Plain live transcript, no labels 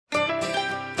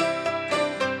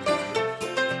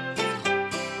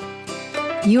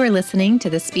You are listening to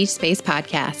the Speech Space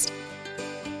Podcast,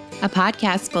 a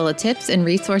podcast full of tips and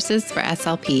resources for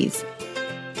SLPs.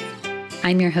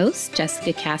 I'm your host,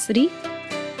 Jessica Cassidy,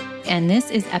 and this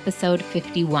is episode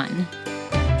 51.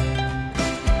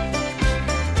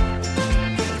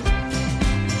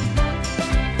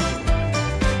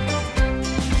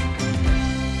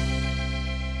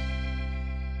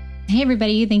 Hey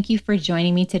everybody, thank you for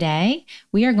joining me today.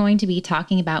 We are going to be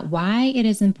talking about why it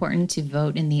is important to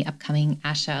vote in the upcoming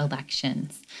ASHA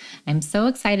elections. I'm so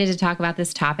excited to talk about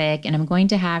this topic, and I'm going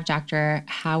to have Dr.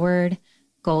 Howard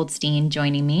Goldstein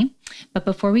joining me. But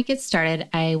before we get started,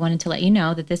 I wanted to let you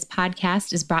know that this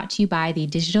podcast is brought to you by the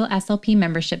Digital SLP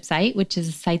membership site, which is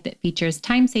a site that features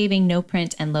time-saving,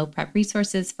 no-print, and low-prep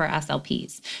resources for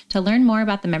SLPs. To learn more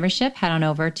about the membership, head on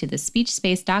over to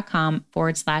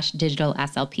thespeechspace.com/digital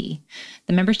SLP.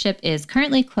 The membership is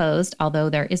currently closed, although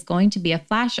there is going to be a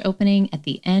flash opening at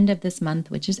the end of this month,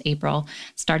 which is April,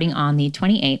 starting on the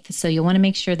 28th. So you'll want to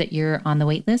make sure that you're on the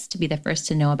wait list to be the first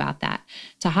to know about that.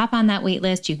 To hop on that wait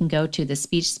list, you can go to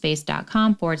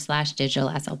thespeechspace.com/digital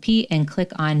SLP and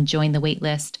click on join the wait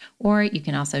list, or you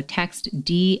can also text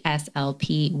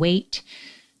DSLP wait,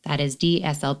 that is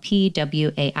DSLP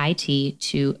WAIT,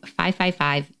 to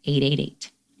 555-888.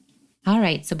 All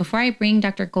right, so before I bring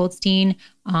Dr. Goldstein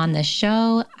on the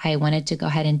show, I wanted to go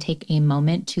ahead and take a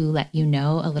moment to let you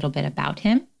know a little bit about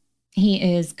him.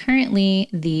 He is currently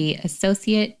the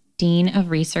Associate Dean of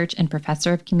Research and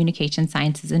Professor of Communication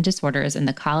Sciences and Disorders in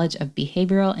the College of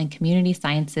Behavioral and Community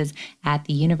Sciences at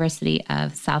the University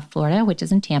of South Florida, which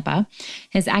is in Tampa.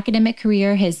 His academic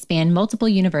career has spanned multiple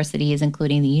universities,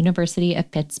 including the University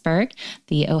of Pittsburgh,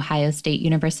 the Ohio State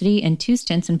University, and 2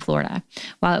 stints in Florida.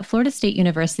 While at Florida State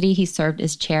University, he served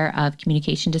as chair of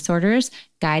communication disorders,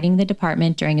 guiding the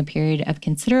department during a period of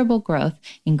considerable growth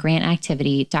in grant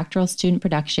activity, doctoral student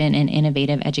production, and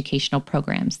innovative educational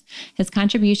programs. His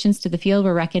contributions to the field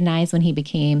were recognized when he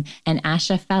became an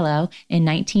ASHA Fellow in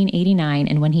 1989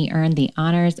 and when he earned the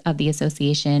honors of the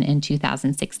association in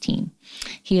 2016.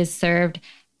 He has served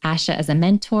ASHA as a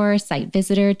mentor, site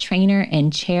visitor, trainer,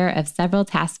 and chair of several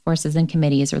task forces and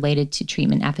committees related to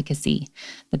treatment efficacy.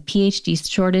 The PhD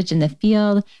shortage in the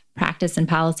field, practice and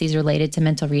policies related to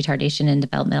mental retardation and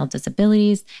developmental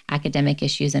disabilities, academic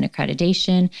issues and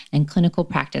accreditation, and clinical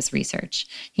practice research.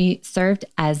 He served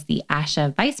as the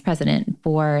ASHA Vice President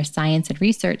for Science and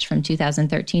Research from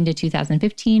 2013 to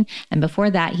 2015, and before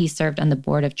that, he served on the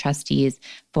Board of Trustees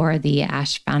for the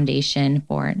ASHA Foundation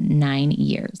for 9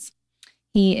 years.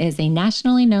 He is a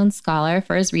nationally known scholar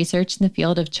for his research in the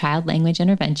field of child language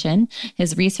intervention.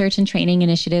 His research and training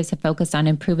initiatives have focused on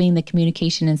improving the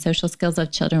communication and social skills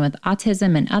of children with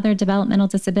autism and other developmental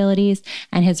disabilities,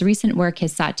 and his recent work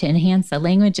has sought to enhance the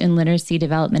language and literacy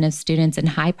development of students in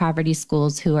high-poverty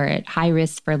schools who are at high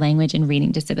risk for language and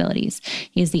reading disabilities.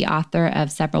 He is the author of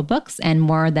several books and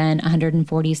more than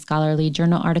 140 scholarly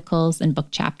journal articles and book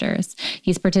chapters.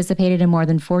 He's participated in more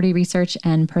than 40 research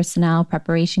and personnel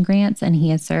preparation grants, and he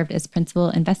has served as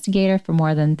principal investigator for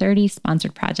more than 30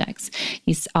 sponsored projects.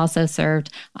 He's also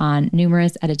served on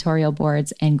numerous editorial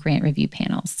boards and grant review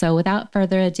panels. So without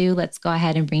further ado, let's go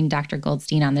ahead and bring Dr.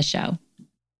 Goldstein on the show.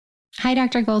 Hi,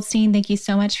 Dr. Goldstein. Thank you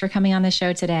so much for coming on the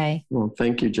show today. Well,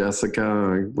 thank you, Jessica.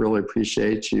 I really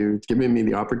appreciate you giving me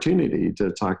the opportunity to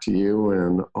talk to you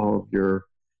and all of your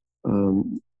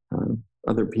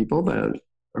other people that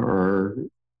are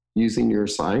using your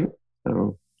site.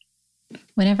 So,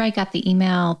 whenever I got the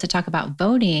email to talk about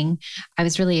voting, I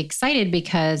was really excited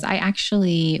because I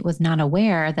actually was not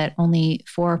aware that only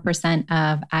 4%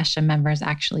 of ASHA members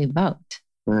actually vote.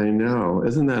 I know.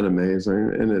 Isn't that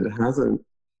amazing? And it hasn't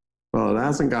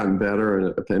gotten better.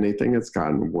 And if anything, it's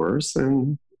gotten worse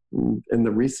in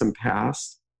the recent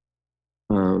past,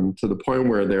 to the point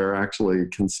where they're actually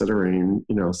considering,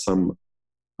 some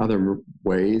other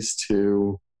ways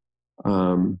to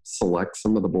select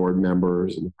some of the board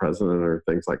members and the president or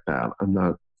things like that. I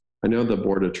know the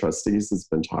Board of Trustees has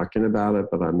been talking about it,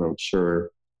 but I'm not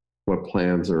sure what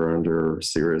plans are under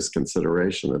serious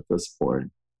consideration at this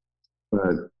point.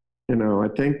 But, I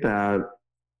think that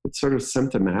it's sort of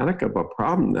symptomatic of a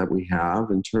problem that we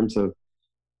have in terms of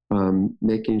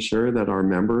making sure that our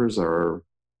members are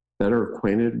better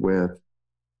acquainted with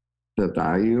the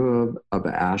value of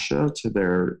ASHA to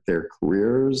their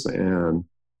careers and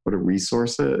what a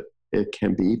resource it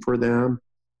can be for them,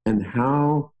 and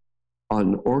how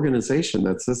an organization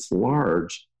that's this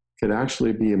large could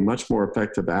actually be a much more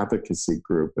effective advocacy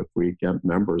group if we get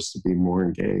members to be more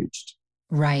engaged.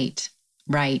 Right,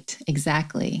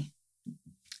 exactly.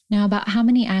 Now, about how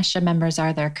many ASHA members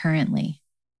are there currently?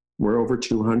 we're over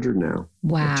 200 now.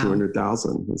 Wow.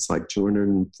 200,000. It's like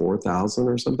 204,000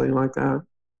 or something like that.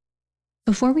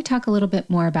 Before we talk a little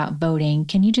bit more about voting,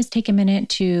 can you just take a minute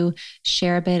to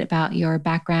share a bit about your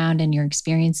background and your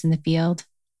experience in the field?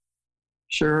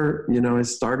 Sure. I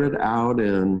started out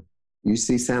in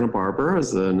UC Santa Barbara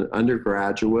as an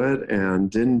undergraduate and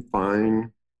didn't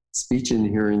find speech and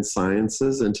hearing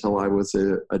sciences until I was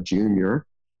a junior.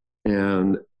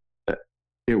 And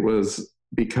it was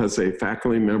because a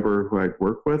faculty member who I'd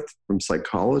worked with from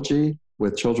psychology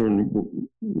with children,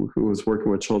 who was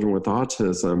working with children with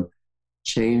autism,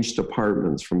 changed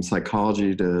departments from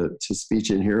psychology to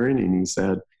speech and hearing. And he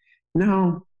said,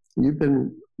 no,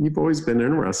 you've always been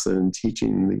interested in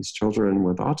teaching these children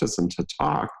with autism to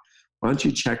talk. Why don't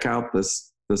you check out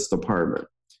this department?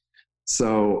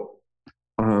 So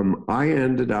I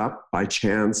ended up by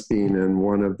chance being in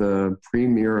one of the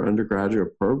premier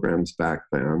undergraduate programs back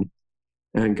then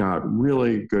and got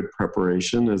really good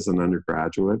preparation as an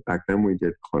undergraduate. Back then we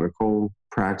did clinical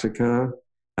practica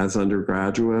as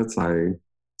undergraduates. I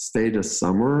stayed a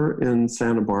summer in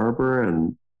Santa Barbara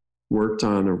and worked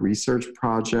on a research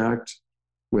project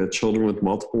with children with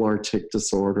multiple artic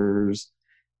disorders.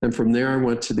 And from there, I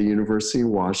went to the University of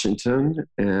Washington,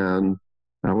 and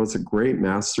that was a great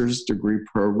master's degree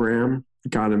program.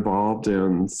 Got involved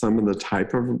in some of the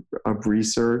type of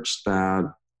research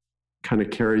that kind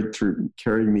of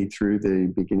carried me through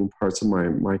the beginning parts of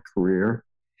my career.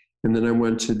 And then I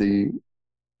went to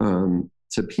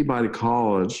to Peabody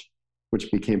College,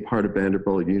 which became part of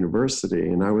Vanderbilt University.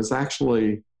 And I was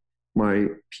actually, my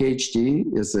PhD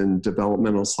is in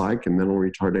developmental psych and mental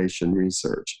retardation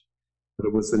research. But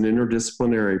it was an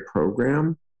interdisciplinary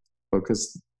program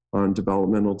focused on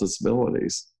developmental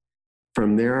disabilities.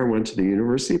 From there, I went to the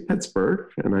University of Pittsburgh,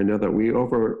 and I know that we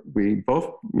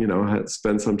both, had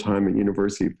spent some time at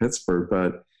University of Pittsburgh,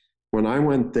 but when I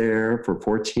went there for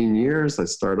 14 years, I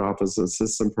started off as an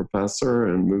assistant professor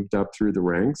and moved up through the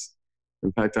ranks.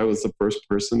 In fact, I was the first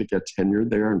person to get tenured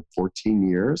there in 14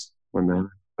 years when that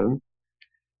happened.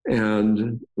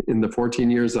 And in the 14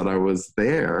 years that I was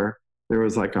there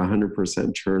was like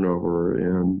 100% turnover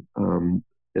in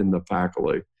the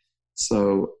faculty.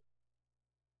 So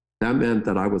that meant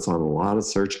that I was on a lot of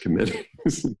search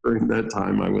committees during that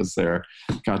time I was there.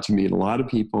 Got to meet a lot of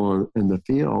people in the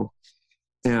field.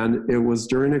 And it was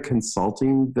during a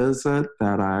consulting visit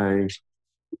that I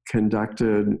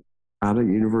conducted out of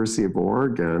University of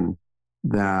Oregon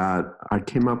that I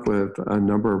came up with a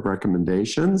number of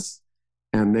recommendations,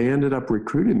 and they ended up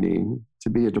recruiting me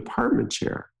to be a department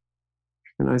chair.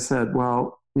 And I said,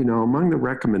 well, among the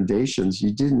recommendations,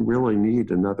 you didn't really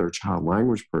need another child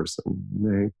language person. And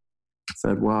they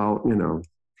said, well,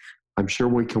 I'm sure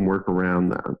we can work around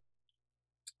that.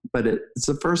 But it's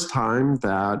the first time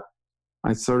that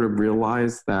I sort of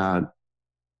realized that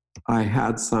I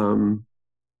had some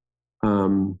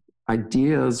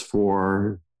ideas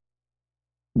for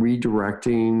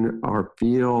redirecting our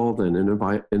field and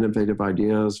innovative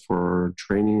ideas for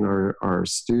training our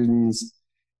students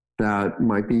that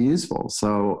might be useful.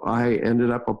 So I ended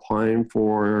up applying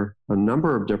for a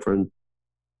number of different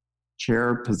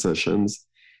chair positions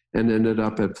and ended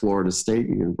up at Florida State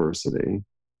University.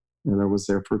 And I was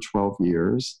there for 12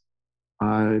 years.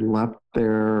 I left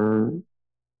there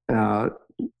at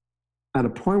a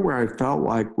point where I felt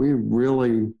like we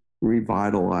really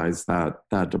revitalized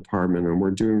that department and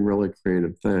we're doing really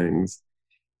creative things,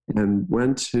 and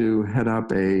went to head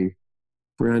up a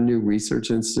brand new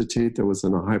research institute that was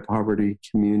in a high poverty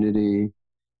community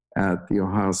at the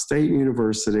Ohio State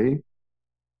University.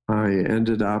 I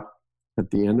ended up at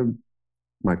the end of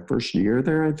my first year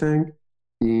there, I think,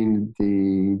 being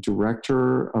the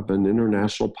director of an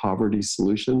international poverty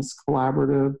solutions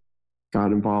collaborative,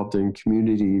 got involved in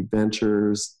community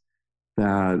ventures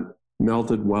that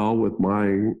melded well with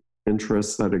my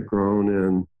interests that had grown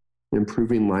in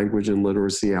improving language and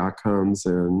literacy outcomes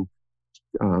and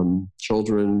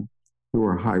children who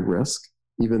are high risk.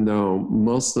 Even though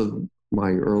most of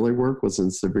my early work was in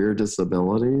severe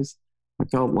disabilities, I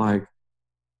felt like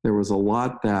there was a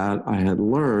lot that I had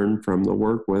learned from the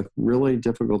work with really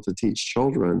difficult to teach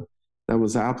children that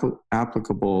was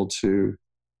applicable to,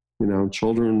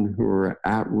 children who were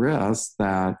at risk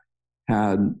that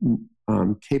had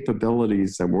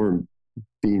capabilities that weren't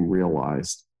being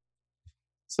realized.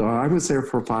 So I was there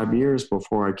for 5 years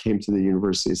before I came to the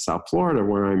University of South Florida,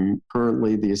 where I'm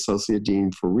currently the Associate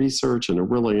Dean for Research in a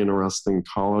really interesting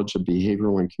College of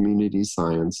Behavioral and Community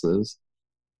Sciences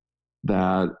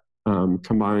that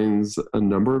combines a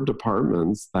number of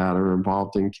departments that are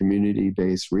involved in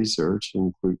community-based research,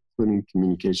 including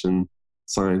communication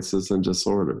sciences and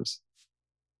disorders.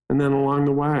 And then along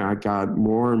the way, I got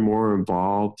more and more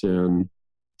involved in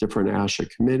different ASHA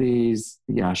committees,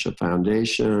 the ASHA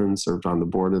Foundation, served on the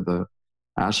board of the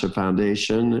ASHA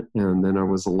Foundation, and then I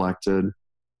was elected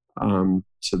to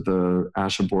the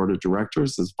ASHA Board of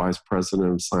Directors as Vice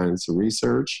President of Science and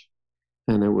Research.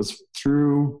 And it was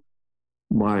through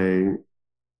my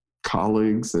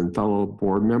colleagues and fellow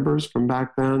board members from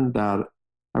back then that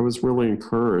I was really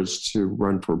encouraged to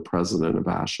run for president of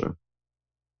ASHA.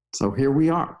 So here we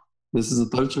are. This is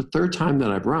the third time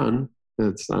that I've run.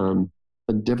 It's a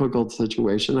difficult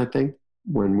situation, I think,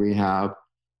 when we have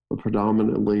a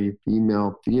predominantly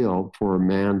female field for a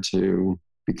man to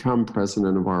become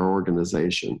president of our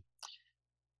organization.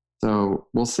 So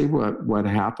we'll see what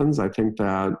happens. I think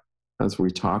that as we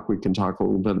talk, we can talk a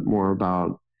little bit more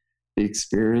about the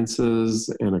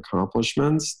experiences and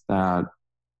accomplishments that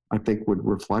I think would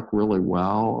reflect really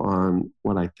well on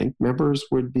what I think members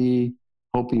would be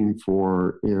hoping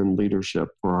for in leadership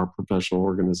for our professional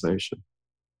organization.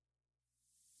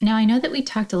 Now, I know that we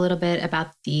talked a little bit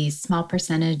about the small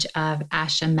percentage of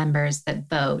ASHA members that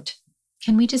vote.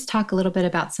 Can we just talk a little bit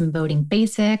about some voting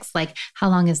basics, like how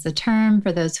long is the term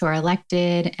for those who are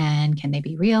elected and can they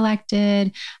be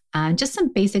reelected? Just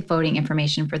some basic voting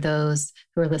information for those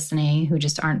who are listening who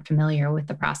just aren't familiar with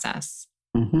the process.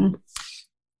 Mm-hmm.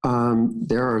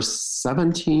 There are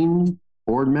 17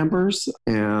 board members,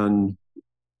 and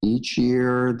each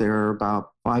year there are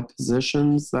about 5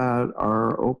 positions that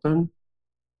are open,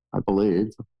 I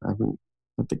believe. I haven't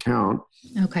at the count.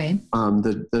 Okay.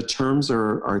 The terms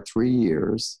are 3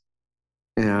 years,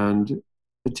 and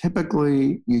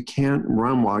typically you can't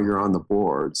run while you're on the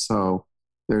board. So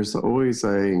there's always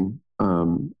a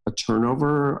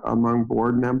turnover among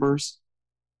board members.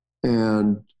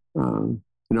 And,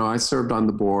 I served on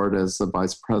the board as the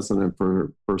vice president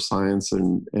for science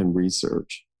and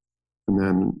research. And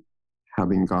then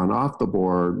having gone off the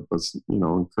board was,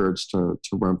 encouraged to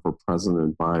run for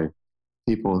president by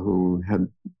people who had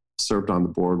served on the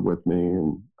board with me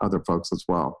and other folks as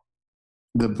well.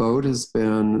 The vote has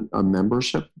been a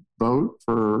membership vote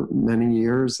for many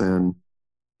years, and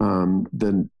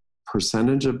the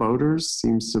percentage of voters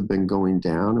seems to have been going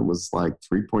down. It was like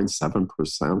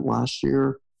 3.7% last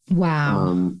year.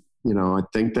 Wow. I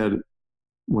think that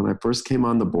when I first came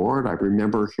on the board, I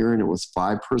remember hearing it was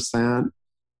 5%.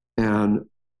 And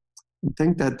I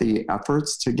think that the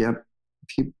efforts to get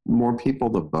more people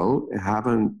to vote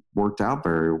haven't worked out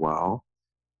very well.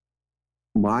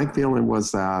 My feeling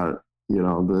was that,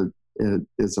 it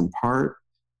is in part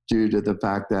due to the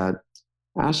fact that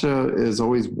ASHA is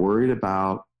always worried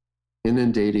about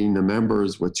inundating the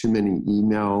members with too many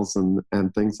emails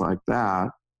and things like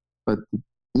that. But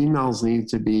emails need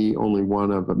to be only one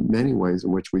of many ways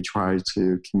in which we try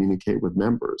to communicate with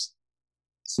members.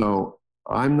 So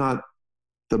I'm not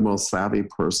the most savvy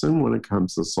person when it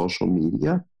comes to social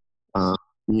media.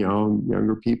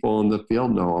 Younger people in the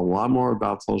field know a lot more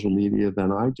about social media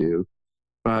than I do,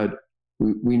 but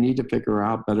we need to figure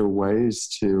out better ways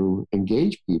to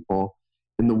engage people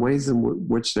in the ways in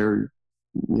which they're,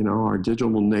 our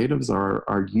digital natives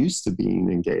are used to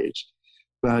being engaged.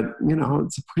 But,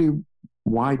 it's a pretty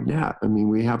wide net. I mean,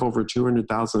 we have over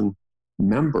 200,000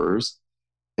 members,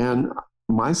 and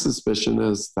my suspicion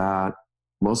is that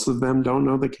most of them don't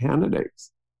know the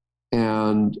candidates.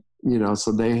 And,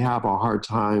 so they have a hard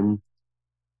time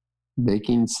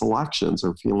making selections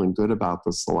or feeling good about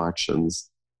the selections.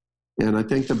 And I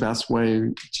think the best way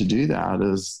to do that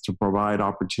is to provide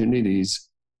opportunities,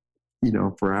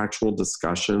 for actual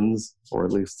discussions, or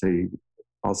at least to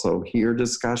also hear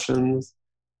discussions.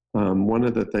 One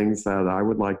of the things that I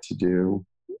would like to do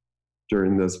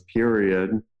during this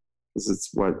period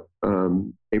is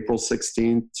April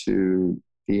 16th to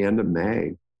the end of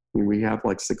May. I mean, we have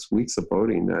like 6 weeks of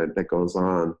voting that goes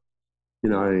on.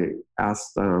 I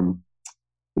asked,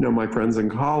 my friends and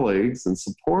colleagues and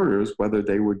supporters whether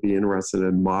they would be interested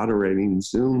in moderating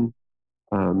Zoom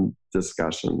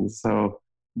discussions. So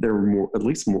there were at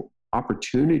least more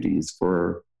opportunities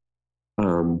for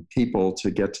people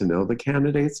to get to know the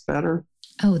candidates better.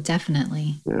 Oh,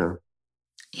 definitely. Yeah.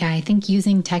 Yeah, I think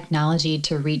using technology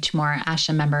to reach more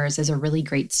ASHA members is a really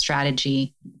great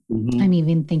strategy. Mm-hmm. I'm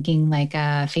even thinking like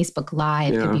a Facebook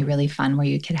Live could be really fun, where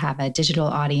you could have a digital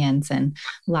audience and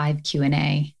live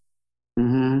Q&A.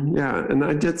 Mm-hmm. Yeah, and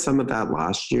I did some of that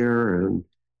last year, and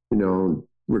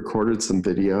recorded some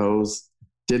videos,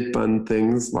 did fun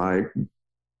things like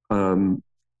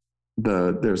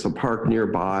there's a park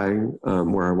nearby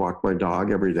where I walk my dog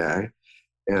every day,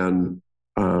 and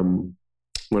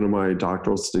one of my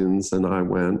doctoral students and I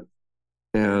went,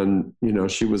 and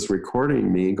she was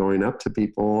recording me going up to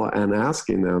people and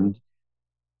asking them,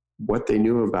 what they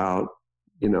knew about,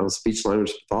 speech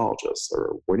language pathologists,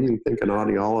 or what do you think an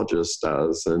audiologist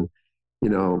does? And,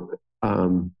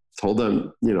 told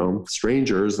them,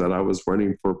 strangers, that I was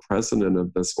running for president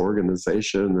of this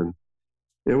organization. And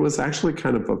it was actually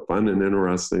kind of a fun and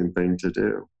interesting thing to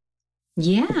do.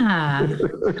 Yeah.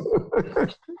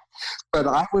 But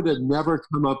I would have never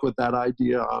come up with that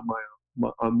idea on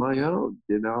my own,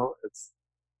 it's,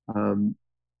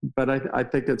 but I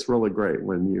think it's really great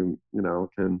when you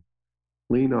can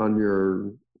lean on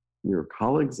your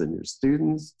colleagues and your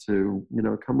students to,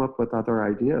 come up with other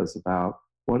ideas about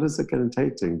what is it going to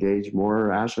take to engage more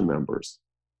ASHA members.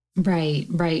 Right.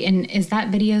 And is that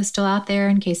video still out there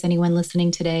in case anyone listening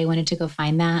today wanted to go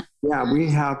find that? Yeah, we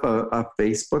have a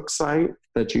Facebook site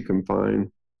that you can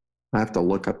find. I have to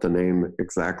look up the name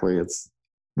exactly. It's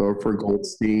Vote for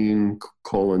Goldstein,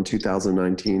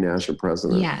 2019 ASHA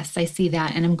president. Yes, I see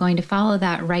that. And I'm going to follow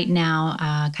that right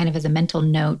now, kind of as a mental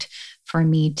note for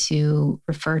me to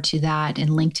refer to that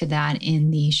and link to that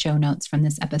in the show notes from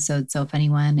this episode. So if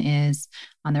anyone is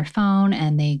on their phone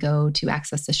and they go to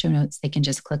access the show notes, they can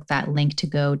just click that link to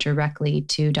go directly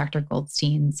to Dr.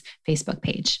 Goldstein's Facebook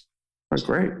page. Oh,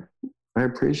 great. I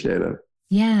appreciate it.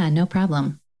 Yeah, no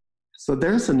problem. So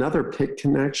there's another PIC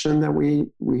connection that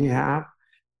we have.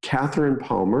 Catherine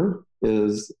Palmer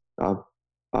is a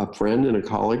friend and a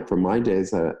colleague from my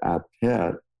days at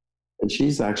Pitt, and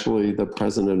she's actually the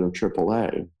president of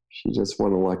AAA. She just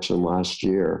won election last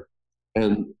year,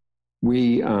 and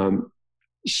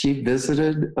she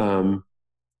visited.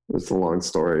 It's a long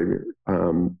story,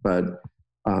 but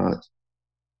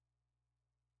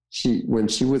when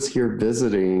she was here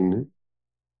visiting,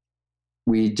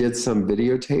 we did some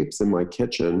videotapes in my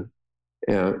kitchen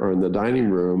or in the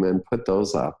dining room and put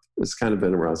those up. It's kind of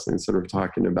interesting, sort of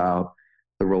talking about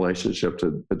the relationship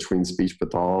between speech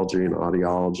pathology and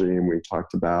audiology. And we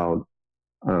talked about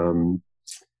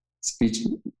speech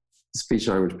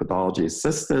language pathology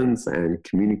assistants and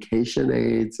communication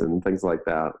aids and things like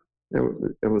that.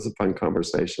 It was a fun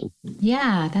conversation.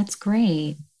 Yeah, that's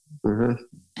great. Mm-hmm.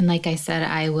 And like I said,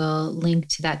 I will link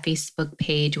to that Facebook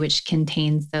page, which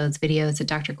contains those videos that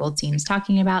Dr. Goldstein is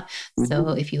talking about. Mm-hmm. So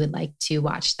if you would like to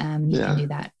watch them, you can do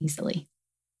that easily.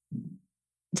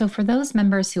 So for those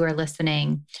members who are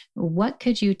listening, what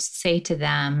could you say to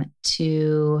them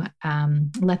to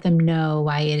let them know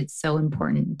why it's so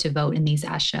important to vote in these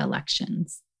ASHA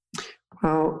elections?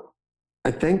 Well,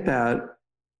 I think that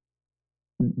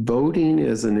voting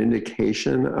is an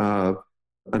indication of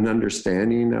an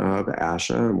understanding of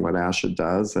ASHA and what ASHA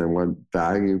does and what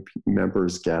value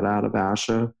members get out of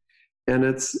ASHA. And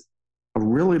it's a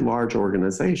really large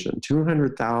organization,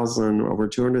 over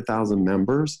 200,000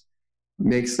 members,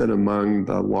 makes it among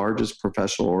the largest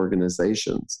professional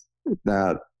organizations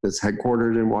that is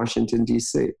headquartered in Washington,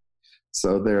 D.C.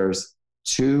 So there's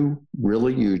two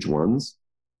really huge ones,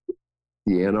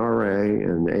 the NRA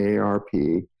and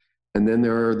AARP, and then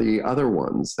there are the other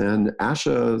ones. And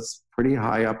ASHA is pretty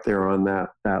high up there on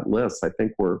that list. I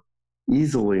think we're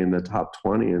easily in the top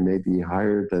 20 and maybe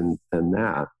higher than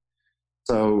that.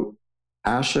 So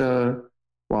ASHA,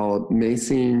 while it may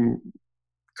seem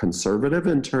conservative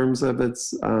in terms of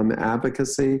its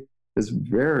advocacy, is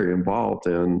very involved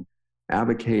in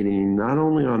advocating not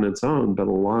only on its own, but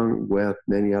along with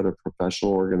many other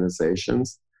professional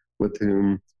organizations with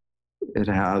whom it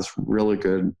has really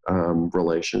good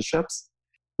relationships.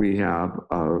 We have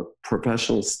a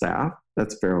professional staff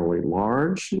that's fairly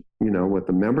large, with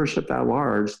the membership that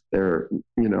large,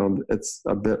 it's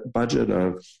a budget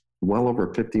of well over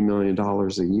 $50 million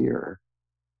a year.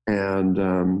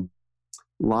 And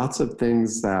lots of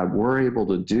things that we're able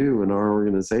to do in our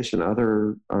organization,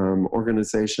 other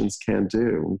organizations can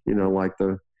do, like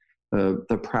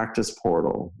the practice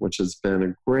portal, which has been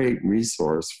a great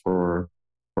resource for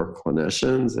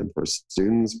clinicians and for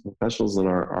students. Professionals in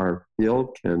our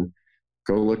field can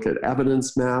go look at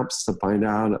evidence maps to find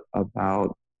out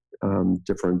about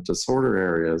different disorder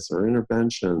areas or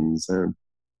interventions. And,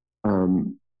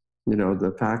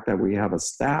 the fact that we have a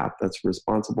staff that's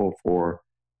responsible for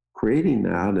creating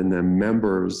that, and then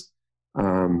members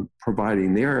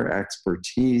providing their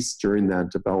expertise during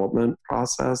that development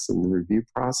process and the review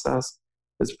process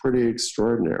is pretty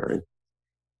extraordinary.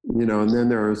 And then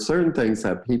there are certain things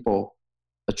that people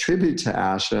attribute to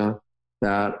ASHA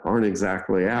that aren't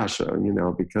exactly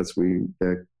ASHA, because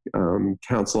the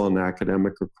Council on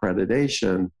Academic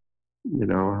Accreditation,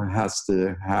 has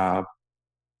to have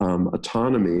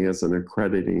autonomy as an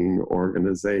accrediting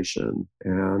organization.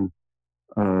 And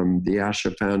the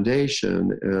ASHA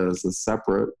Foundation is a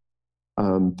separate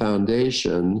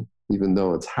foundation, even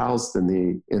though it's housed in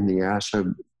the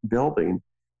ASHA building.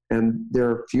 And there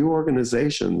are few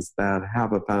organizations that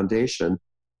have a foundation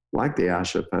like the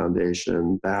ASHA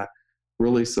Foundation that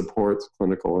really supports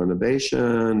clinical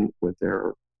innovation with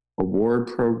their award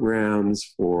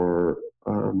programs for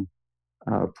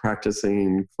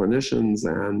practicing clinicians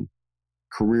and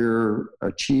career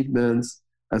achievements,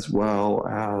 as well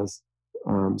as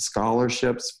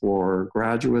scholarships for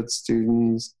graduate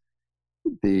students,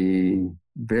 the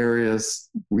various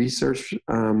research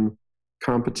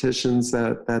competitions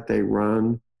that they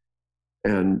run.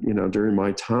 And, during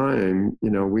my time,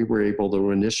 we were able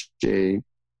to initiate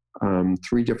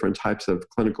 3 different types of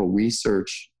clinical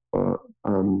research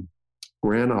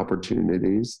grant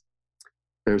opportunities.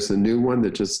 There's a new one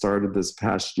that just started this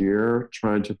past year,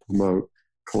 trying to promote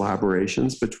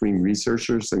collaborations between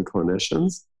researchers and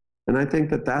clinicians. And I think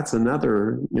that that's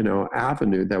another,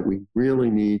 avenue that we really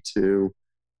need to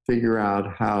figure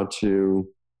out how to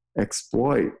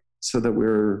exploit so that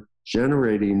we're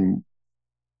generating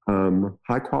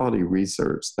high quality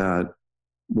research that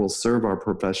will serve our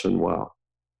profession well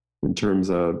in terms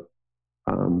of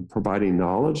providing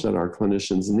knowledge that our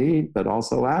clinicians need, but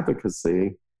also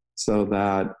advocacy so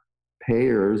that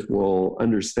payers will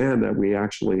understand that we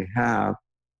actually have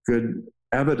good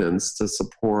evidence to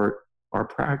support our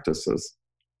practices.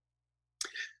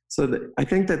 So I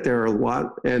think that there are a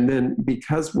lot, and then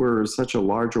because we're such a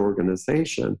large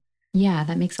organization. Yeah,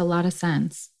 that makes a lot of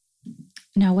sense.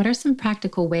 Now, what are some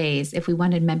practical ways if we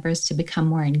wanted members to become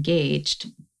more engaged?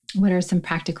 What are some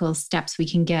practical steps we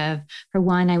can give? For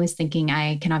one, I was thinking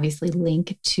I can obviously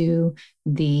link to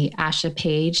the ASHA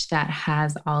page that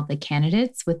has all the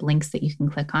candidates with links that you can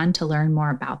click on to learn more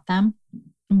about them.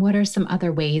 What are some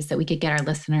other ways that we could get our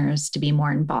listeners to be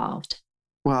more involved?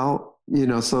 Well,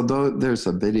 so there's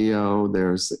a video,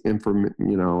 there's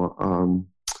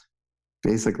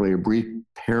basically a brief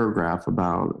paragraph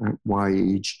about why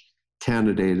each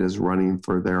candidate is running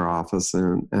for their office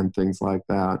and things like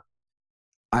that.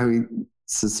 I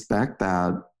suspect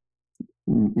that,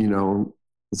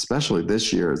 especially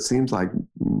this year, it seems like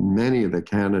many of the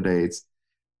candidates,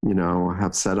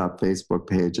 have set up Facebook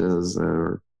pages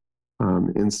or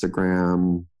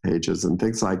Instagram pages and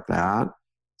things like that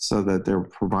so that they're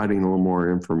providing a little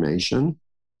more information.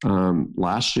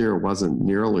 Last year wasn't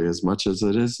nearly as much as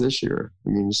it is this year.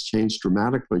 I mean, it's changed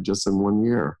dramatically just in 1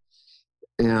 year.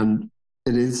 And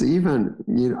it is even,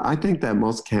 I think that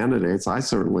most candidates, I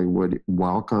certainly would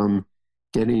welcome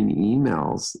getting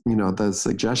emails. The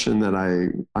suggestion that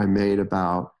I made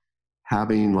about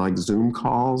having like Zoom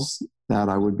calls that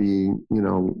I would be,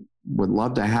 would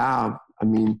love to have. I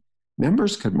mean,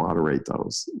 members could moderate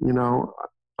those.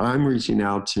 I'm reaching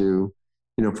out to,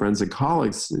 friends and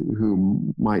colleagues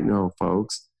who might know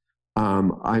folks.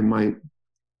 I might,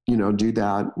 do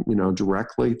that,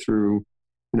 directly through,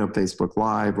 Facebook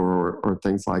Live or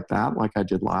things like that, like I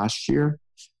did last year.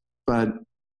 But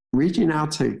reaching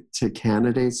out to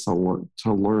candidates to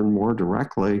learn more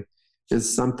directly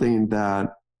is something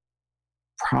that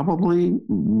probably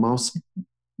most,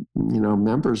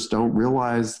 members don't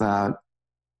realize that,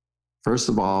 first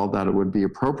of all, that it would be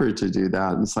appropriate to do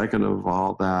that. And second of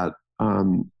all, that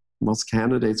most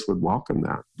candidates would welcome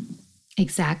that.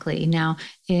 Exactly. Now,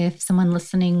 if someone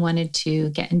listening wanted to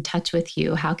get in touch with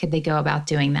you, how could they go about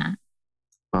doing that?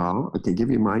 Well, I can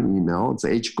give you my email. It's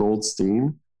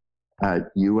hgoldstein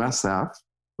at USF,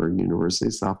 or University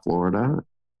of South Florida,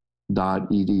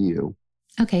 .edu.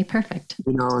 Okay, perfect.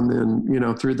 And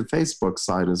then, through the Facebook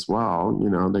site as well,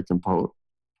 they can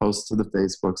post to the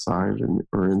Facebook site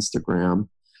or Instagram.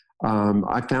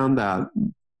 I found that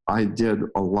I did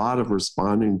a lot of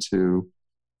responding to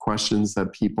questions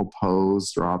that people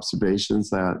posed or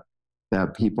observations that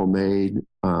people made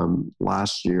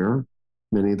last year.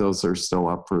 Many of those are still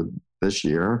up for this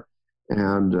year.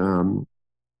 And,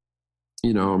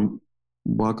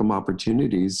 welcome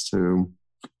opportunities to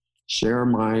share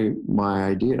my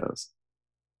ideas.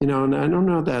 And I don't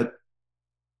know that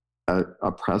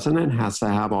a president has to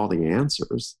have all the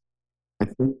answers. I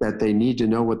think that they need to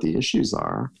know what the issues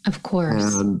are. Of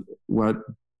course. And what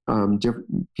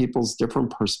people's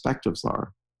different perspectives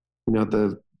are.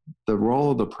 The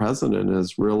role of the president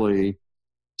is really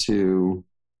to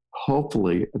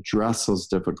hopefully address those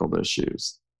difficult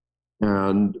issues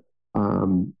and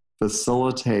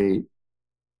facilitate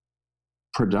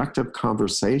productive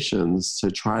conversations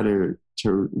to try to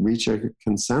reach a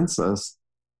consensus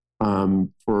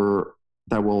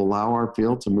that will allow our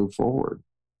field to move forward.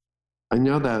 I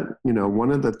know that,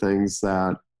 one of the things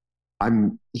that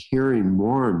I'm hearing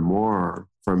more and more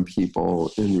from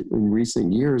people in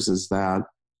recent years is that,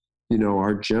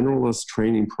 our generalist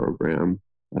training program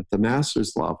at the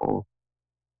master's level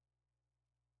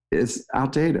is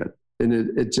outdated. And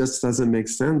it just doesn't make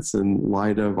sense in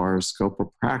light of our scope of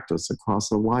practice across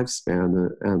the lifespan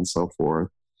and so forth.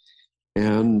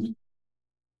 And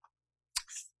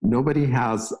nobody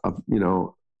has,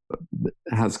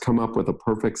 has come up with a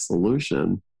perfect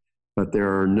solution, but there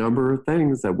are a number of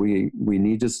things that we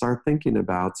need to start thinking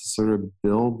about to sort of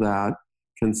build that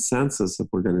consensus. If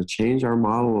we're going to change our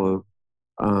model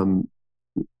of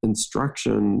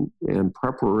instruction and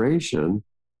preparation,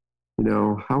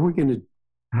 how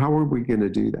are we going to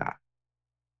do that?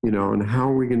 And how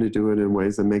are we going to do it in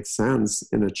ways that make sense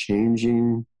in a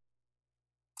changing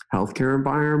healthcare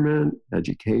environment,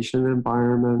 education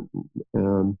environment?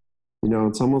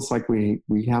 It's almost like we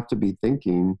have to be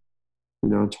thinking,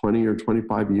 20 or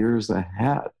 25 years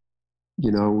ahead.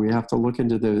 We have to look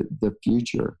into the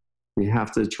future. We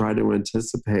have to try to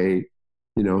anticipate,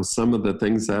 some of the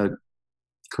things that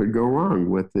could go wrong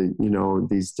with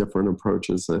these different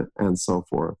approaches and so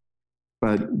forth.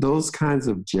 But those kinds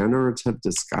of generative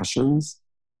discussions,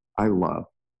 I love.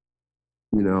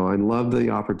 I love the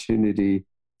opportunity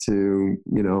to,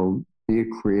 be a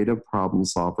creative problem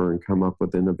solver and come up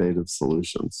with innovative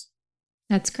solutions.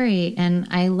 That's great. And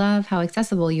I love how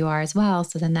accessible you are as well.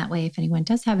 So then that way, if anyone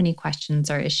does have any questions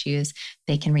or issues,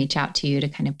 they can reach out to you to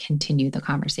kind of continue the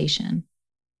conversation.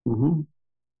 Mm-hmm.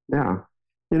 Yeah.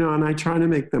 And I try to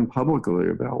make them publicly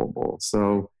available.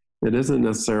 So it isn't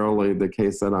necessarily the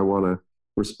case that I want to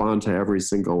respond to every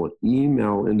single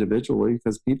email individually,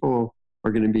 because people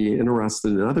are going to be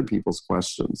interested in other people's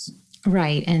questions.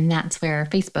 Right. And that's where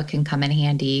Facebook can come in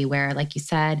handy, where, like you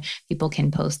said, people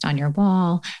can post on your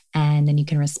wall and then you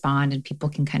can respond and people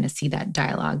can kind of see that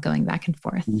dialogue going back and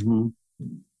forth. Mm-hmm.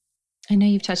 I know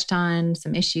you've touched on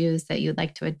some issues that you'd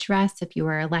like to address if you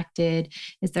were elected.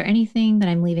 Is there anything that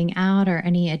I'm leaving out or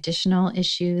any additional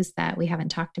issues that we haven't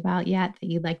talked about yet that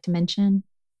you'd like to mention?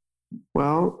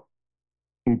 Well,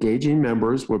 engaging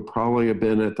members would probably have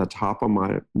been at the top of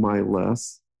my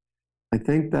list. I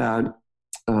think that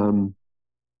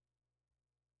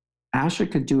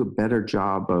ASHA could do a better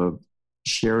job of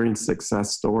sharing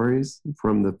success stories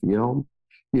from the field.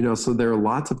 So there are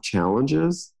lots of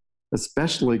challenges,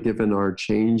 especially given our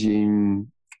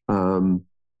changing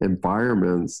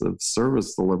environments of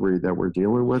service delivery that we're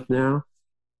dealing with now,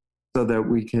 so that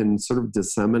we can sort of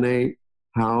disseminate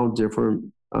how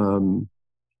different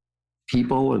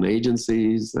people and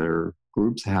agencies or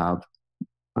groups have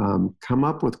come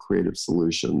up with creative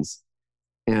solutions,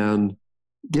 and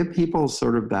give people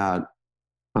sort of that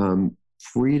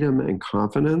freedom and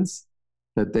confidence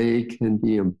that they can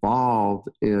be involved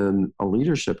in a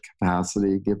leadership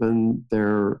capacity, given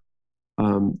their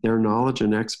knowledge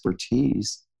and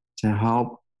expertise to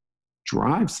help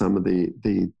drive some of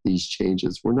these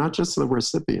changes. We're not just the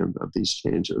recipient of these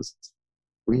changes.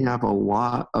 We have a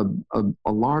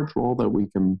large role that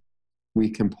we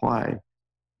can play,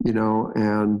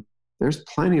 and there's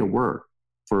plenty of work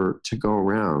to go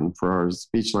around for our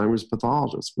speech language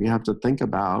pathologists. We have to think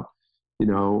about,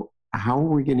 how are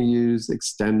we going to use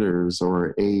extenders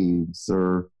or aids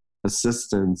or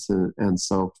assistants and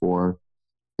so forth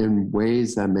in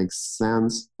ways that make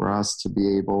sense for us to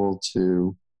be able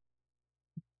to,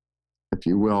 if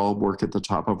you will, work at the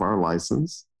top of our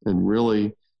license and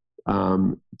really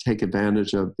take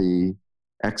advantage of the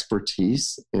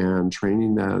expertise and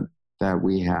training that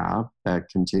we have that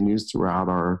continues throughout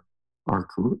our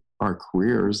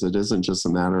careers. It isn't just a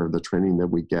matter of the training that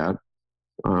we get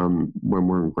when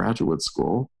we're in graduate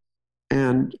school.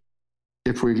 And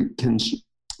if we can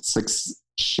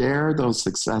share those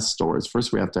success stories,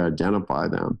 first we have to identify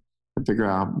them and figure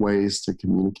out ways to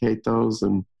communicate those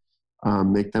and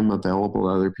make them available to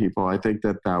other people. I think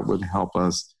that would help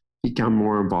us become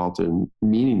more involved in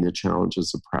meeting the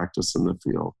challenges of practice in the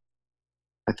field.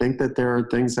 I think that there are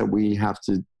things that we have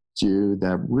to do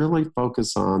that really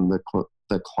focus on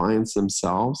the clients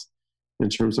themselves in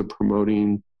terms of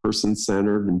promoting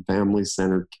person-centered and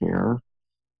family-centered care.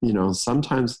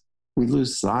 Sometimes we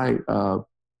lose sight of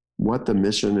what the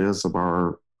mission is of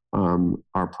our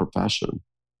profession,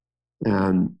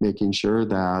 and making sure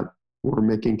that we're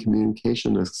making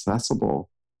communication accessible,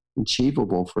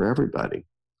 achievable for everybody,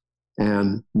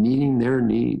 and meeting their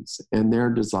needs and their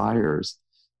desires,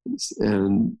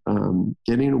 and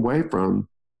getting away from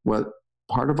what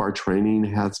part of our training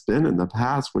has been in the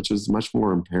past, which is much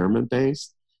more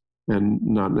impairment-based and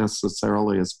not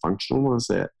necessarily as functional as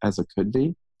it could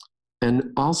be.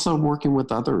 And also working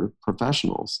with other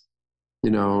professionals,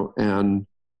 and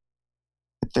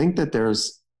I think that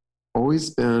there's always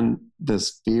been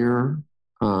this fear,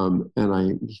 and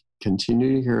I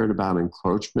continue to hear it, about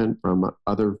encroachment from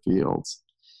other fields.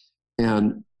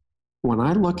 And when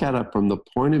I look at it from the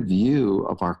point of view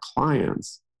of our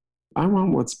clients, I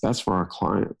want what's best for our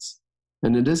clients.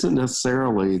 And it isn't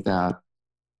necessarily that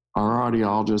our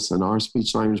audiologists and our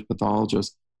speech language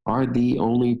pathologists are the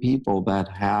only people that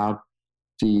have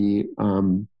the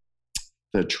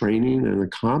training and the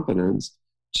competence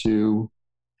to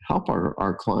help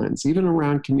our clients, even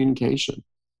around communication.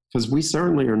 Because we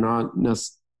certainly are not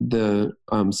the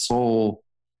sole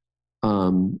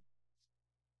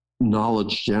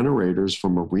knowledge generators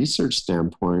from a research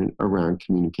standpoint around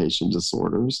communication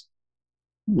disorders.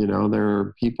 There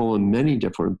are people in many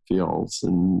different fields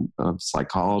in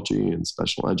psychology and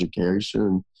special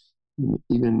education,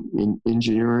 even in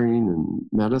engineering and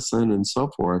medicine and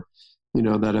so forth,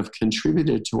 that have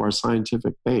contributed to our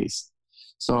scientific base.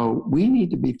 So we need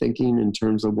to be thinking in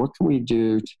terms of what can we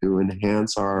do to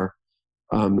enhance our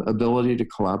ability to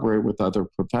collaborate with other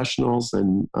professionals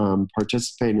and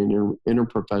participate in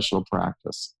interprofessional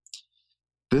practice.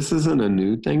 This isn't a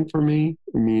new thing for me.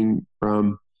 I mean,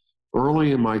 from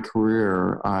early in my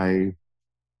career, I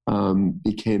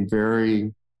became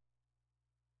very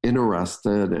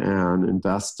interested and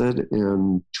invested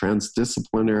in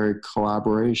transdisciplinary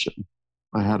collaboration.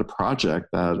 I had a project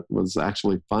that was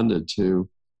actually funded to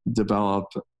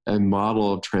develop a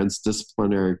model of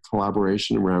transdisciplinary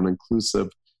collaboration around inclusive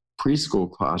preschool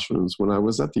classrooms when I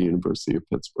was at the University of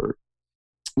Pittsburgh.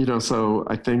 So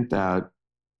I think that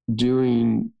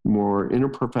doing more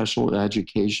interprofessional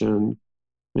education,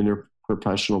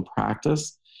 interprofessional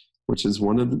practice, which is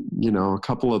one of a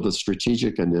couple of the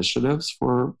strategic initiatives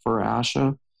for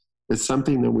ASHA, is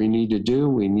something that we need to do.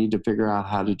 We need to figure out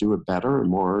how to do it better and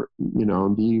more,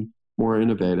 and be more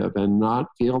innovative and not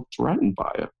feel threatened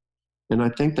by it. And I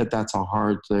think that that's a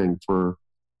hard thing for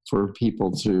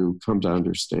people to come to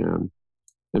understand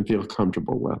and feel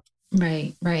comfortable with.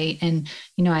 Right, right. And,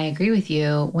 I agree with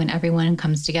you. When everyone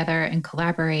comes together and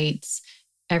collaborates,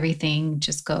 everything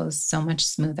just goes so much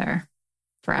smoother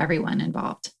for everyone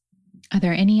involved. Are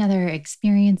there any other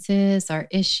experiences or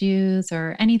issues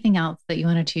or anything else that you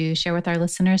wanted to share with our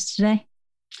listeners today?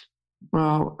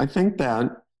 Well, I think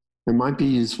that it might be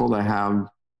useful to have,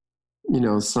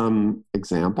 some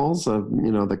examples of,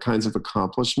 the kinds of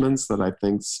accomplishments that I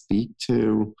think speak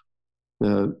to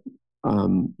the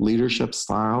leadership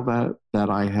style that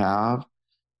I have.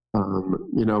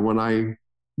 When I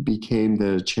became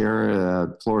the chair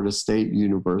at Florida State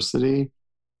University,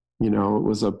 it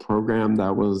was a program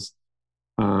that was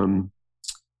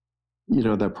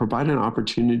that provided an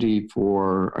opportunity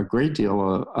for a great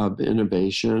deal of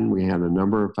innovation. We had a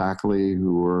number of faculty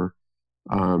who were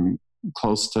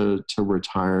close to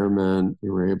retirement.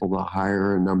 We were able to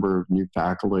hire a number of new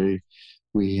faculty.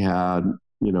 We had,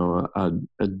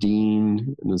 a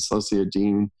dean, an associate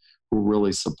dean, who were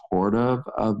really supportive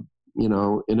of,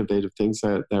 innovative things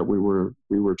that we were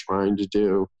trying to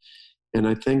do. And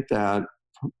I think that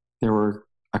there were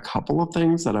a couple of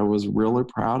things that I was really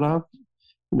proud of.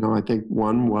 I think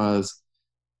one was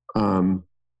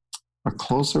a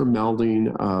closer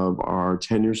melding of our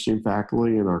tenure stream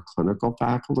faculty and our clinical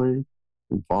faculty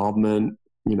involvement,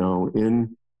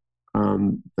 in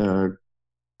the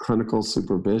clinical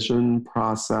supervision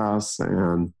process.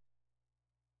 And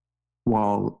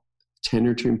while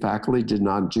tenure stream faculty did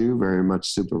not do very much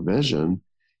supervision,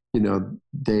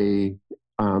 they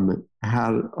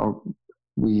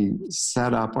we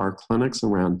set up our clinics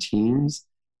around teams,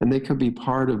 and they could be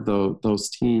part of those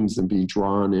teams and be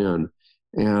drawn in.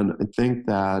 And I think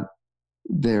that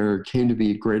there came to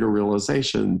be greater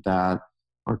realization that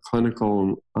our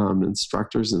clinical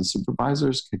instructors and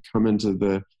supervisors could come into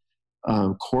the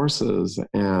courses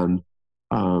and,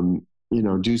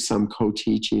 do some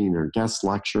co-teaching or guest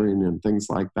lecturing and things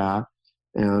like that.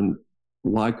 And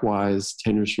likewise,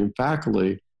 tenure stream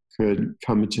faculty could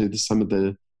come into some of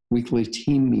the weekly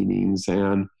team meetings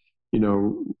and,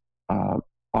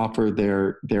 offer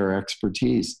their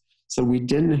expertise. So we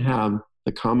didn't have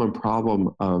the common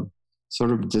problem of sort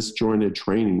of disjointed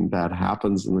training that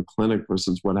happens in the clinic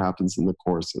versus what happens in the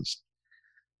courses.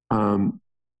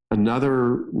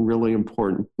 Another really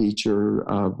important feature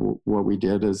of what we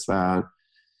did is that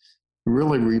we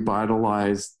really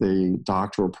revitalized the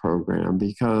doctoral program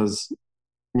because,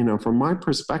 from my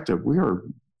perspective,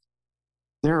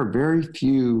 there are very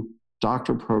few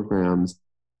doctoral programs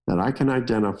that I can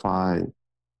identify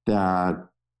that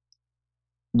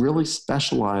really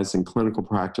specialize in clinical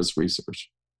practice research.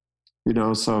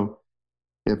 So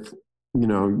if,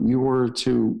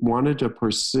 you wanted to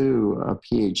pursue a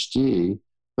PhD,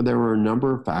 but there were a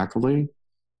number of faculty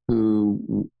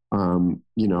who,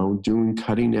 doing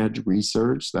cutting edge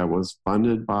research that was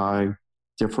funded by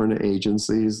different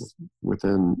agencies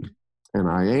within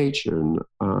NIH and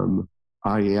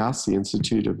IES, the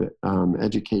Institute of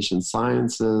Education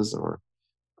Sciences, or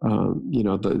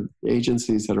the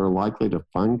agencies that are likely to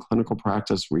fund clinical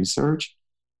practice research,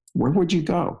 where would you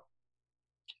go?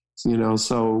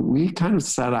 So we kind of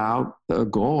set out the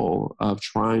goal of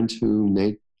trying to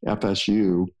make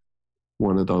FSU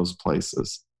one of those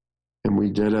places. And we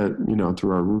did it,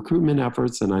 through our recruitment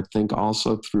efforts, and I think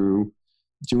also through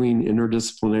doing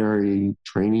interdisciplinary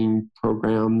training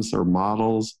programs or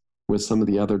models with some of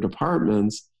the other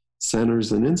departments,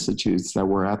 centers, and institutes that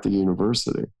were at the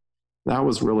university. That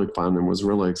was really fun and was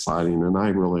really exciting, and I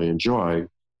really enjoy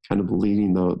kind of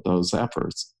leading those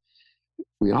efforts.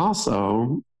 We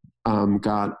also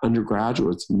got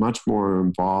undergraduates much more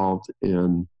involved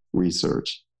in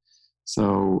research.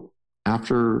 So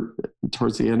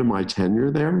towards the end of my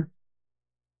tenure there,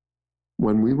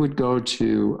 when we would go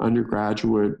to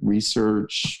undergraduate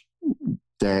research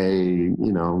day,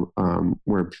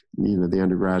 where, the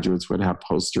undergraduates would have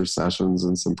poster sessions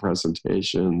and some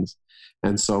presentations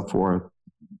and so forth,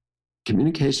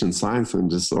 communication science and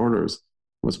disorders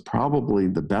was probably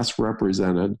the best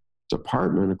represented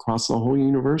department across the whole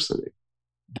university.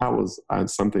 That was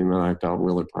something that I felt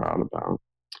really proud about.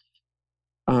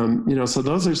 So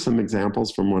those are some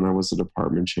examples from when I was a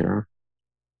department chair.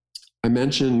 I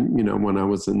mentioned, when I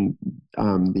was in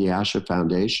the ASHA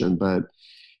Foundation, but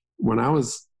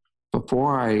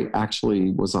before I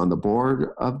actually was on the board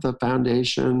of the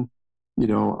foundation,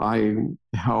 I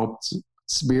helped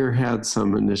spearhead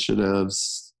some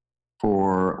initiatives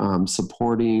for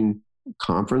supporting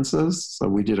conferences. So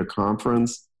we did a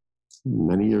conference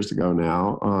many years ago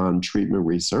now on treatment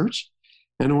research.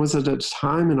 And it was at a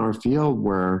time in our field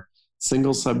where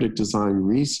single subject design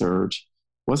research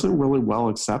wasn't really well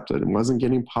accepted and wasn't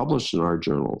getting published in our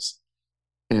journals.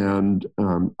 And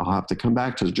I'll have to come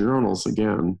back to the journals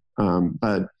again.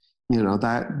 But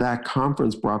that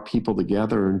conference brought people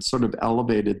together and sort of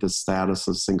elevated the status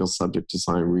of single subject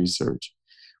design research.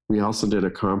 We also did a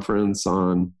conference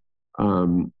on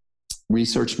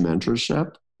research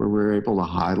mentorship, where we were able to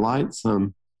highlight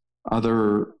some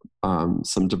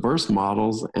diverse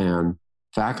models and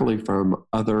faculty from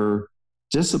other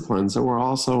disciplines that were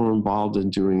also involved in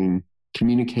doing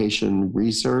communication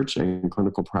research and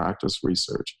clinical practice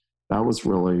research. That was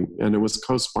and it was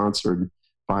co-sponsored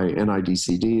by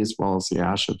NIDCD as well as the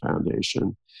ASHA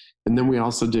Foundation. And then we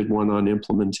also did one on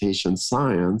implementation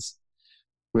science,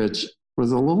 which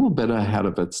was a little bit ahead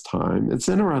of its time. It's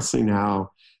interesting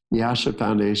how the ASHA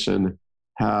Foundation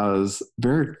has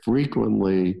very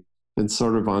frequently been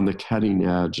sort of on the cutting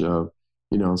edge of,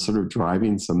 sort of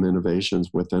driving some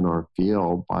innovations within our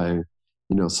field by,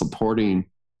 supporting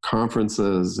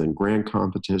conferences and grant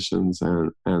competitions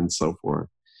and so forth.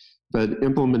 But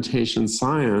implementation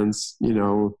science,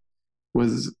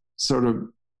 was sort of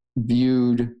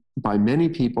viewed by many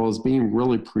people as being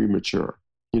really premature,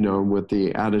 with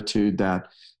the attitude that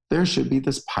there should be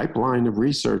this pipeline of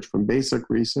research from basic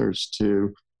research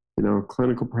to,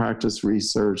 clinical practice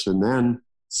research, and then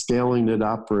scaling it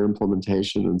up for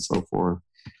implementation and so forth.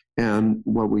 And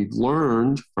what we've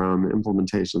learned from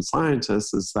implementation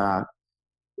scientists is that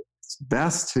it's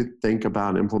best to think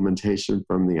about implementation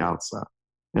from the outset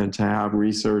and to have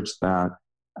research that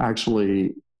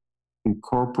actually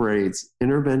incorporates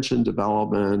intervention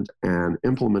development and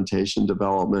implementation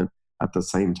development at the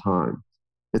same time.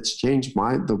 It's changed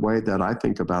the way that I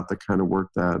think about the kind of work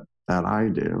that I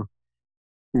do.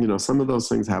 Some of those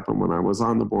things happened when I was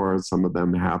on the board. Some of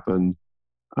them happened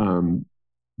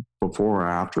before or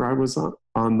after I was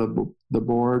on the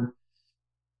board.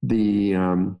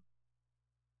 And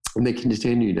they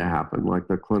continue to happen, like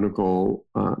the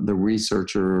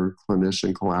researcher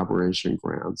clinician collaboration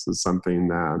grants is something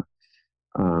that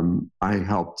I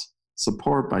helped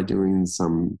support by doing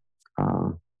some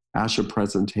ASHA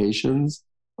presentations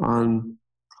on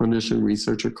clinician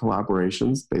researcher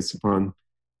collaborations based upon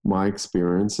my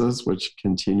experiences, which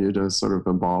continue to sort of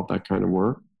involve that kind of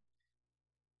work.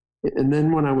 And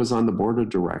then when I was on the board of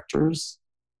directors,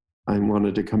 I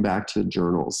wanted to come back to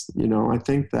journals. I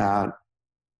think that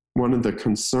one of the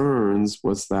concerns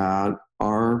was that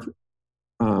our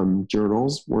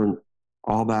journals weren't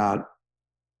all that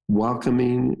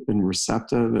welcoming and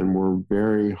receptive, and were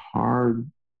very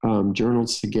hard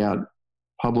journals to get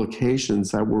publications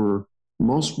that were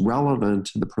most relevant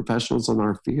to the professionals in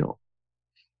our field.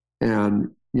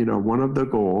 And, one of the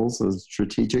goals and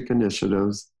strategic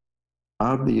initiatives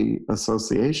of the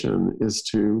association is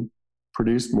to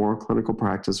produce more clinical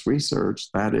practice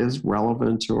research that is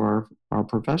relevant to our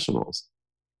professionals.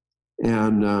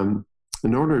 And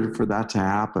in order for that to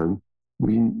happen,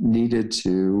 we needed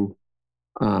to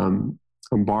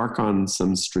embark on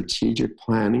some strategic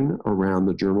planning around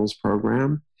the journals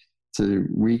program, to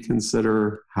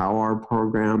reconsider how our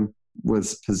program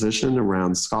was positioned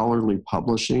around scholarly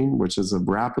publishing, which is a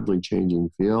rapidly changing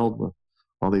field with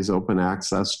all these open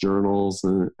access journals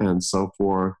and so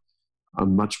forth, a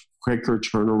much quicker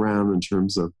turnaround in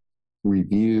terms of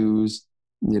reviews.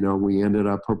 We ended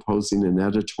up proposing an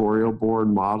editorial board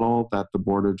model that the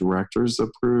board of directors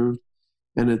approved,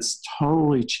 and it's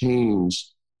totally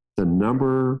changed the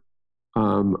number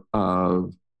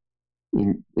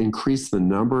increased the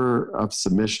number of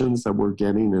submissions that we're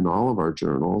getting in all of our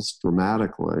journals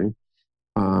dramatically.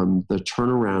 The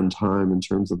turnaround time in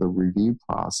terms of the review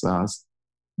process,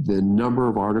 the number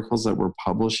of articles that we're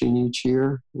publishing each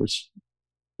year, which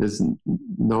is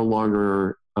no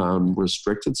longer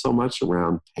restricted so much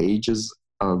around pages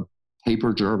of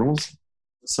paper journals.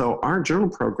 So our journal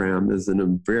program is in a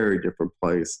very different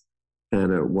place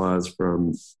than it was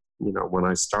from, when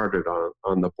I started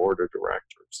on the board of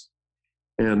directors.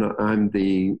 And I'm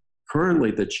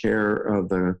currently the chair of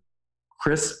the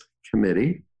CRISP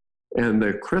committee. And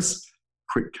the CRISP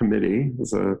committee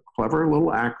is a clever little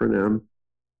acronym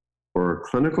for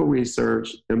Clinical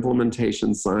Research,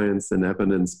 Implementation Science, and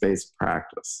Evidence-Based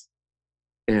Practice.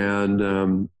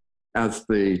 And as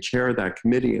the chair of that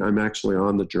committee, I'm actually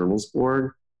on the journals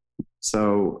board.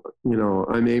 So,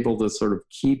 I'm able to sort of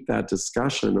keep that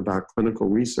discussion about clinical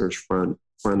research front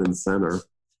and center.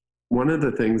 One of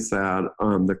the things that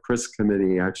the CRISP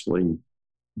committee actually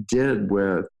did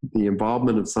with the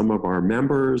involvement of some of our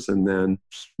members, and then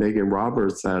Megan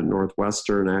Roberts at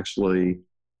Northwestern actually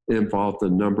involved a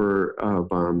number of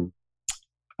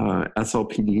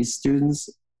SLPD students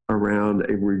around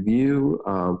a review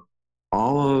of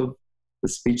all of the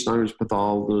speech-language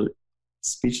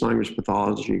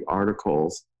pathology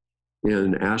articles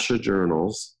in ASHA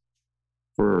journals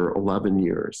for 11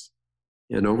 years.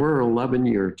 And over an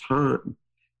 11-year time,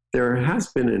 there has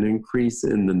been an increase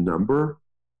in the number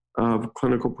of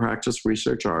clinical practice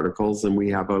research articles, and we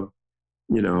have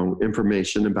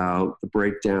information about the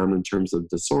breakdown in terms of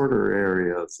disorder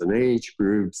areas and age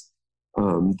groups,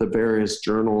 the various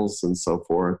journals and so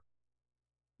forth.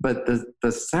 But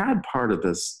the sad part of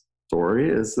this story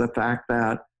is the fact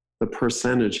that the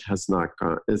percentage is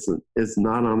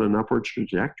not on an upward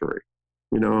trajectory.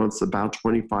 It's about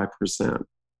 25%.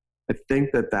 I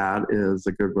think that is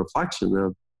a good reflection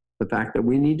of the fact that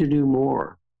we need to do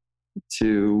more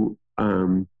to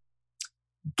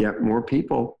get more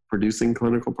people producing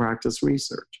clinical practice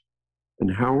research.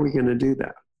 And how are we going to do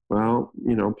that? Well,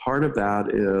 part of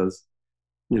that is,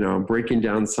 breaking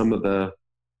down some of the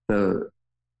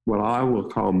what I will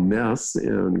call myths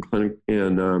in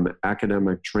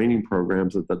academic training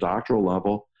programs at the doctoral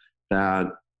level that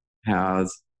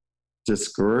has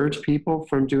discouraged people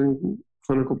from doing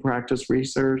clinical practice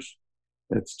research.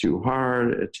 It's too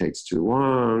hard, it takes too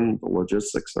long, the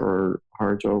logistics are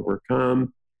hard to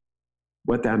overcome.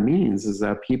 What that means is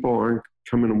that people aren't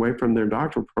coming away from their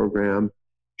doctoral program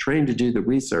trained to do the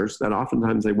research that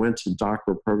oftentimes they went to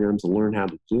doctoral programs to learn how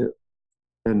to do.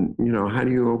 And, how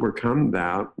do you overcome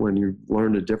that when you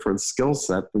learn a different skill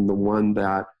set than the one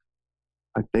that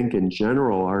I think in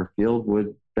general our field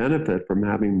would benefit from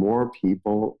having more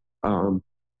people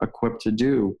equipped to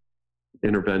do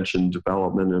intervention,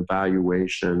 development,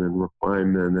 evaluation, and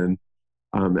refinement,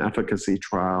 and efficacy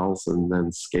trials, and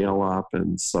then scale up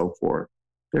and so forth.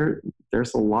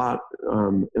 There's a lot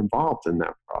involved in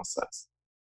that process.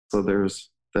 So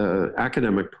there's the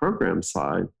academic program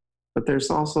side, but there's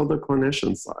also the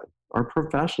clinician side. Our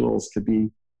professionals could be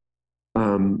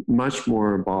much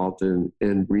more involved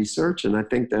in research, and I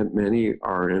think that many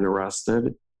are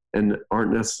interested and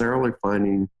aren't necessarily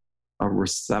finding a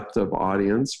receptive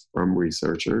audience from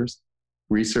researchers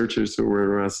who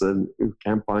are interested, who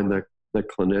can't find the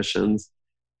clinicians.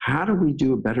 How do we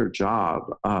do a better job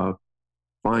of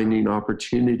finding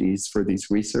opportunities for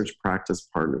these research practice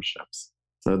partnerships?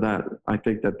 So that I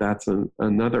think that's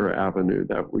another avenue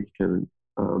that we can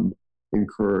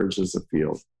encourage as a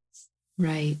field.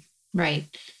 Right.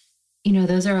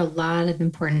 Those are a lot of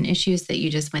important issues that you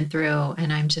just went through.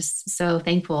 And I'm just so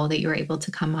thankful that you were able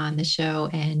to come on the show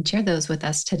and share those with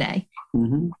us today.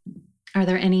 Mm-hmm. Are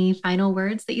there any final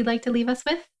words that you'd like to leave us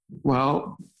with?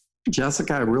 Well,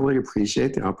 Jessica, I really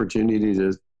appreciate the opportunity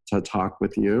to talk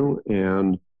with you.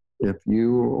 And if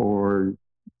you or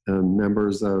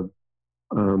members of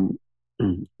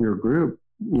your group,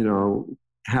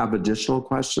 have additional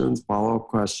questions, follow-up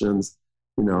questions,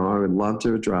 I would love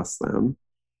to address them.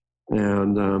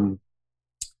 And,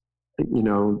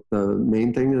 the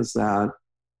main thing is that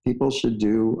people should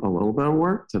do a little bit of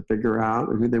work to figure out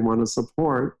who they want to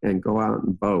support and go out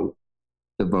and vote.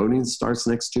 the voting starts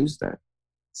next Tuesday.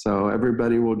 So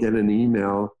everybody will get an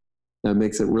email that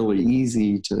makes it really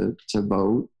easy to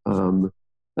vote.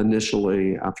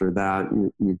 Initially, after that,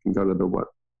 you can go to the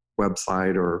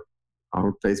website, or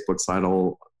our Facebook site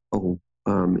will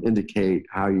indicate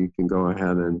how you can go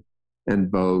ahead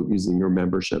and vote using your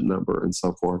membership number and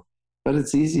so forth. But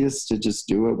it's easiest to just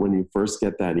do it when you first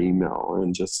get that email,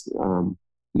 and just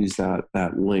use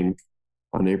that link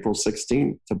on April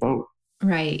 16th to vote.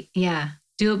 Right. Yeah.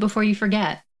 Do it before you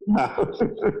forget.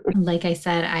 Like I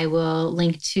said, I will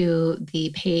link to the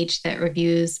page that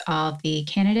reviews all of the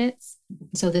candidates.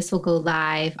 So this will go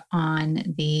live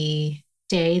on the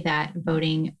day that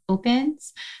voting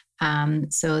opens.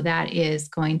 So that is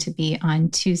going to be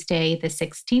on Tuesday, the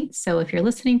 16th. So if you're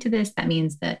listening to this, that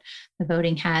means that the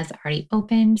voting has already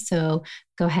opened. So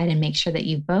go ahead and make sure that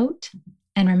you vote.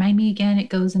 And remind me again, it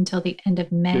goes until the end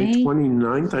of May. May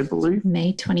 29th, I believe.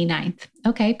 May 29th.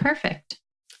 Okay, perfect.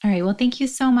 All right. Well, thank you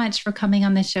so much for coming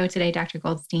on the show today, Dr.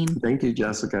 Goldstein. Thank you,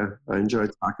 Jessica. I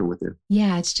enjoyed talking with you.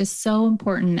 Yeah, it's just so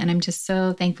important. And I'm just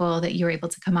so thankful that you were able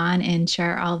to come on and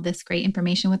share all of this great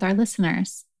information with our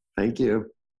listeners. Thank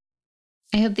you.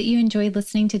 I hope that you enjoyed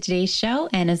listening to today's show.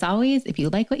 And as always, if you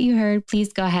like what you heard,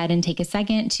 please go ahead and take a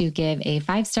second to give a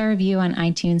 5-star review on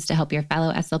iTunes to help your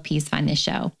fellow SLPs find the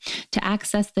show. To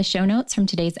access the show notes from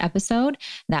today's episode,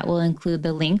 that will include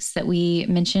the links that we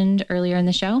mentioned earlier in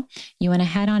the show. You want to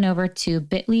head on over to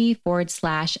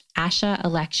bit.ly/ASHA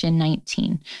election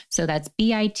 19. So that's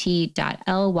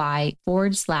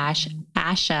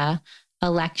bit.ly/ASHA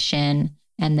election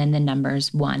and then the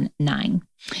numbers 19.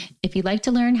 If you'd like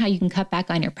to learn how you can cut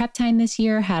back on your prep time this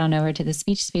year, head on over to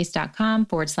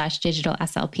thespeechspace.com/digital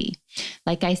SLP.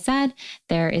 Like I said,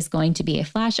 there is going to be a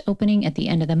flash opening at the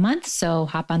end of the month. So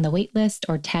hop on the wait list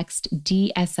or text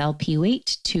DSLP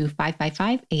wait to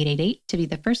 555-888 to be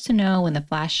the first to know when the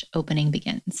flash opening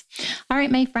begins. All right,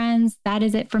 my friends, that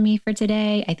is it for me for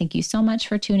today. I thank you so much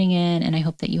for tuning in, and I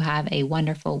hope that you have a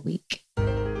wonderful week.